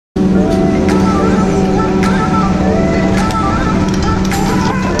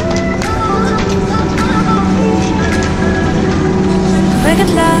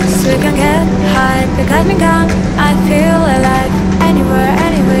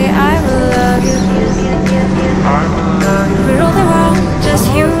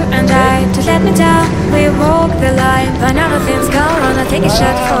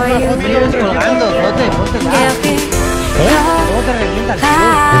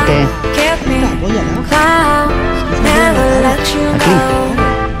¿Qué?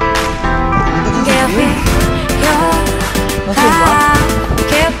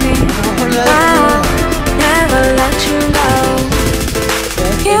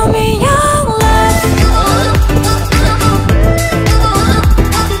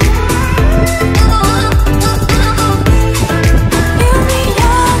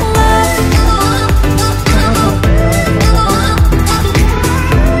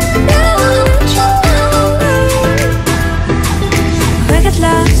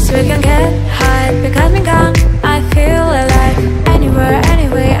 We can get high because we're gone. I feel alive. Anywhere,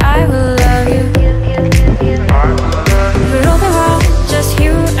 anyway, I will love you. We rule the world, just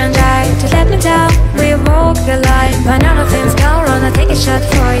you and I. To let me down, we walk the line. When all the things go wrong, I take a shot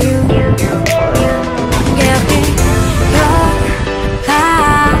for you. Give me your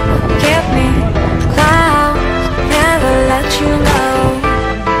love, give me love, never let you go.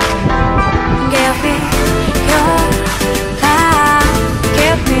 Give me your love,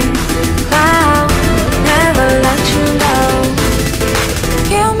 give me love, never let you go.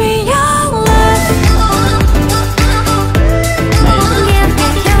 Give me your love, give me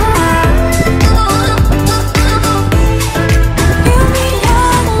your love, give me your love, give me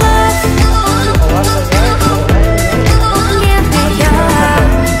your love,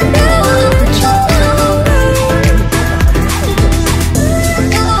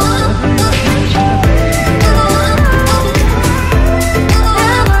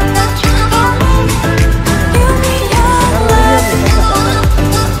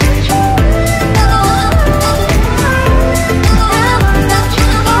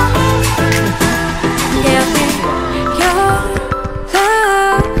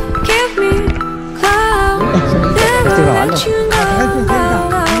 never let you go.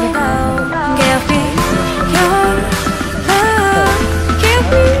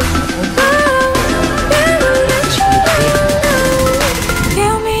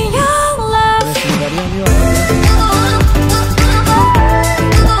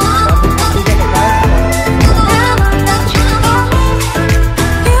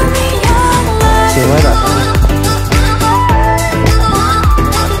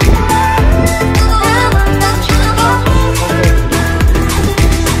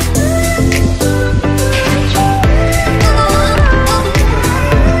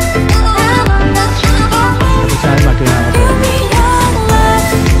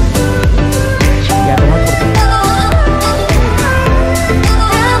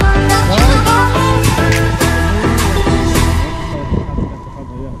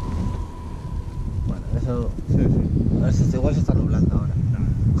 Eso igual se está nublando ahora.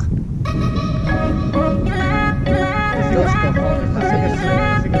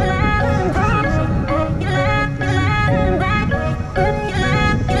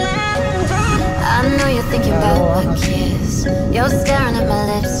 I know you're thinking about my kiss. You're staring at my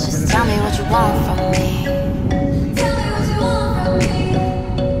lips. Just tell me what you want from me. Tell me what you want from me.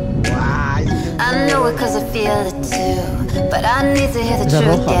 I know it cause I feel it too, but I need to hear the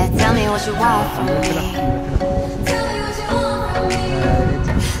truth. Yeah, tell me what you want from me. Tell me what you want from me.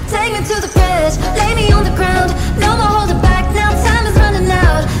 Take me to the bridge, lay me on the ground. No more holding back now, time is running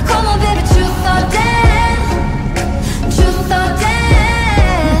out. Come on baby, truth or dare. Truth or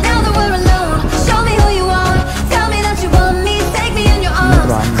dare. Now that we're alone, show me who you are. Tell me that you want me, take me in your arms.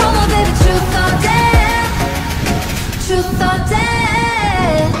 Come on baby, truth or dare. Truth or dare.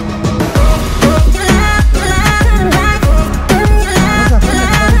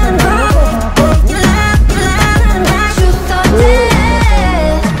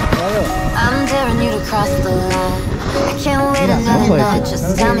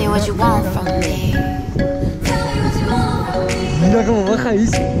 Just tell me what you want from me. Mira cómo baja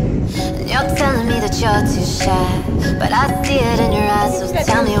eso. You're telling me that you're too shy, but I see it in your eyes. So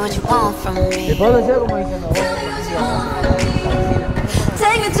tell me what you want from me.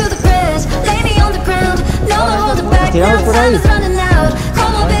 Take me to the bridge, lay me on the ground. No more holding back now, time is running out.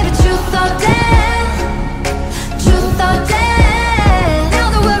 Come on baby, truth or dare. Truth or dare. Now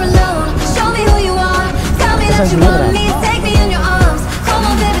that we're alone, show me who you are. Tell me that you want me, take me in your arms. Come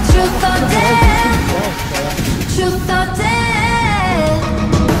on baby, truth or dare. Truth or dare.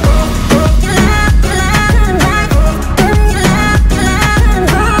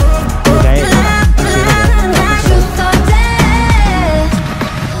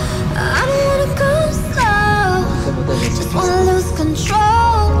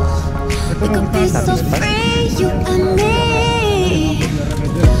 So free, you and me.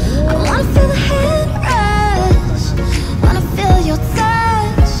 I wanna feel the head rush, wanna feel your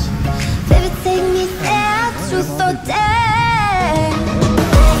touch. Baby, take me there, truth or dare.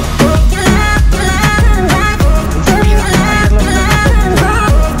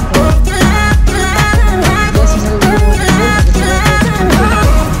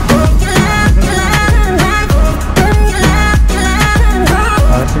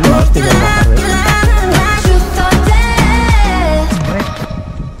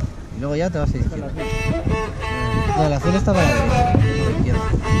 te vas a izquierda. No, el azul está para la derecha, a la izquierda.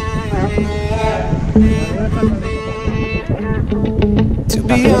 To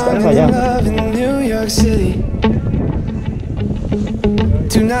be young and in love in New York City.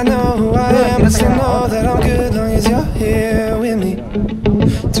 Do not know who I am, but still know that I'm good long as you're here with me.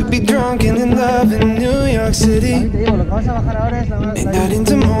 To be drunk and in love in New York City. Midnight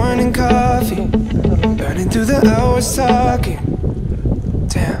into morning coffee, burning through the hours talking.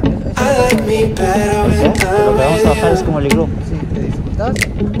 Damn, I like me better when I'm with you.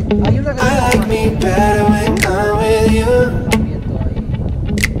 I like me better when I'm with you.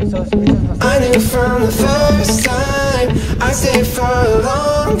 I knew from the first time I'd stay for a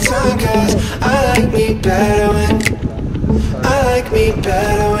long time, 'cause I like me better when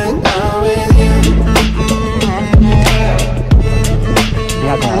I'm with you.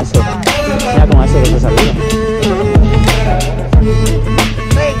 Mira cómo hace que se salió.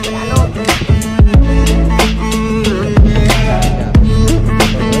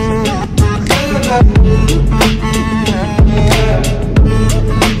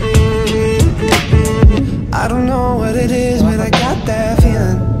 I don't know what it is, but I got that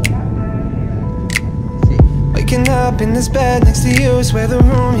feeling. Waking up in this bed next to you, swear the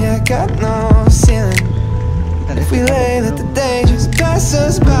room, yeah, got no ceiling. If we lay, let the day just pass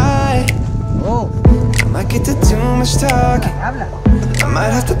us by. I might get to too much talking. I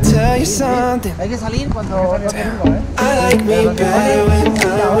might have to tell you something. Hay que salir cuando... I like me better when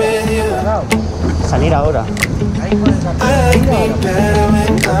I'm with you. Salir ahora. I like me better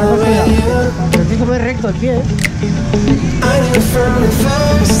when I'm with you. Pero tienes que poner recto el pie, I knew from the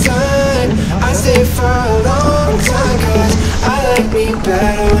first time I'd stay for a long time, 'cause I like me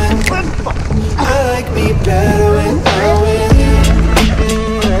better when I'm with you.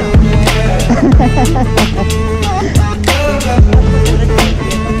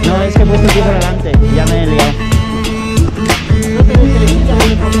 No, es que he puesto el pie por delante y ya me he liado.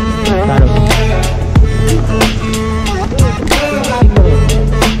 Claro.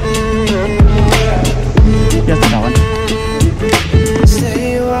 Ya está acabando.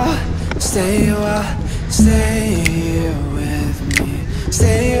 Stay a while, stay a while, stay here with me.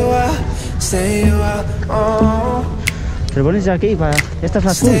 Stay a while, oh. Pero pones ya aquí para... Esta es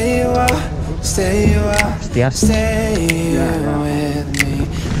la azul. Stay a while, Hostias. stay here with me.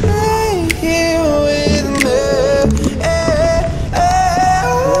 Stay here with me.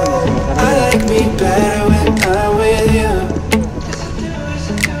 I like me better when I'm with you.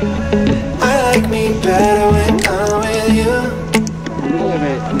 I like me better when I'm with you.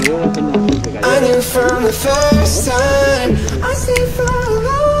 I knew from the first time I stayed for a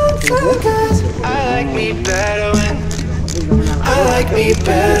long time, 'cause I like me better when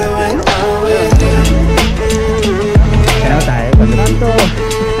I'm with you. Se nota, cuando tanto...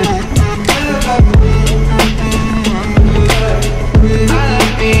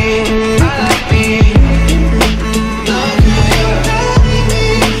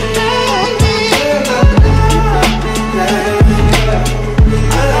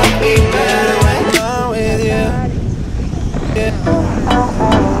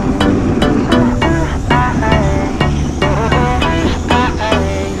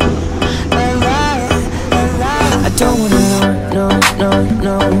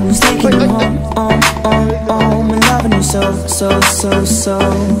 So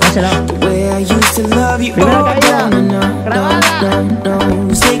the way I used to love you. Primera caída. No,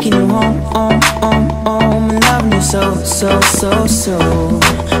 who's taking you home, and loving you so.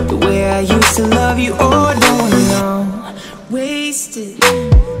 The way I used to love you, oh, don't wanna know. Wasted.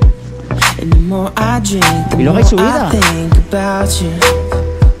 And the more I drink, the Y luego more hay subida. I think about you.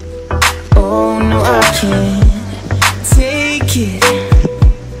 Oh no, I can't take it.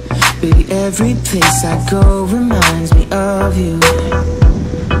 Baby, every place I go reminds me of you.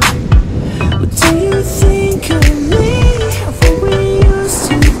 What do you think of me, of what we used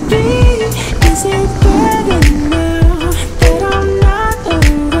to be? Is it better now that I'm not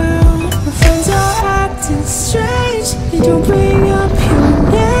around? My friends are acting strange, they don't bring up your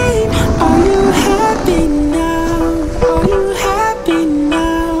name. Are you happy now? Are you happy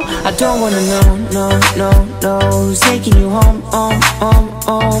now? I don't wanna know, no, who's taking you home,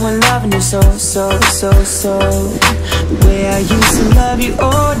 and loving you so. The way I used to love you,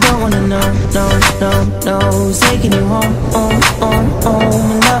 oh, don't wanna know, no, who's taking you home,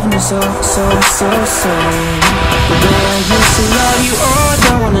 and loving you so. The way I used to love you, oh,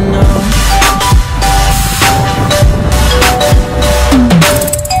 don't wanna know.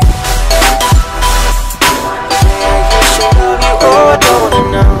 Oh, don't wanna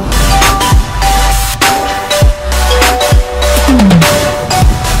know.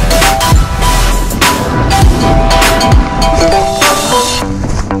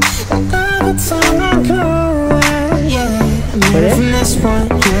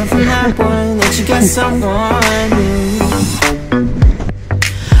 one, that you got someone new.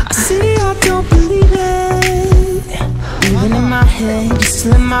 I see I don't believe it, even in my head, you're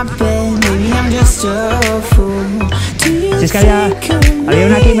still in my bed. Maybe I'm just a fool. Do you Si es que había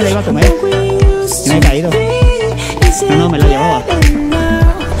una aquí y me la iba a comer y me he caído. No, me la llevaba.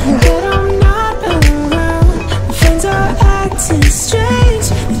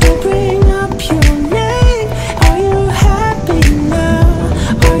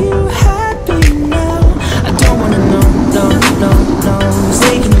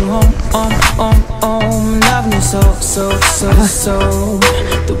 So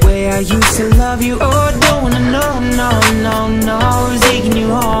the way I used to love you, oh, don't wanna know, no, who's taking you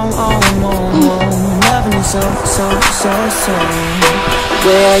home, loving you so. The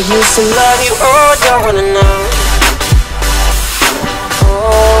way I used to love you, oh, don't wanna know,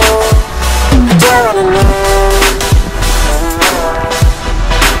 oh, I don't wanna know.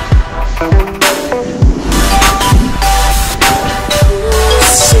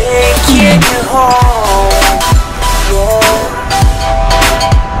 Taking you home.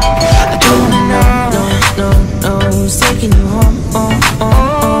 Taking you home,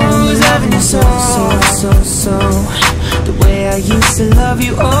 loving you so. The way I used to love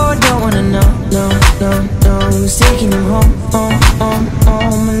you, oh, don't wanna know, no, who's taking you home,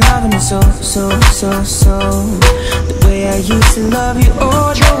 loving you so. The way I used to love you,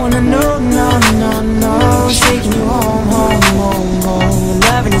 oh, don't wanna know, no, who's taking you home,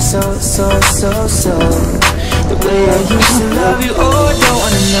 loving you so. The way I used to love you, oh, don't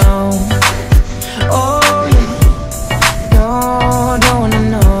wanna know, oh. Don't wanna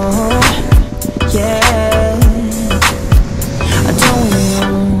know, yeah. I don't wanna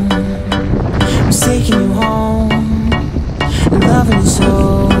know. I'm taking you home, loving you so.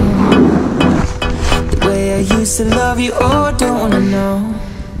 The way I used to love you, oh, don't wanna know.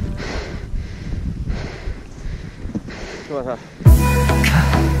 ¿Qué pasa?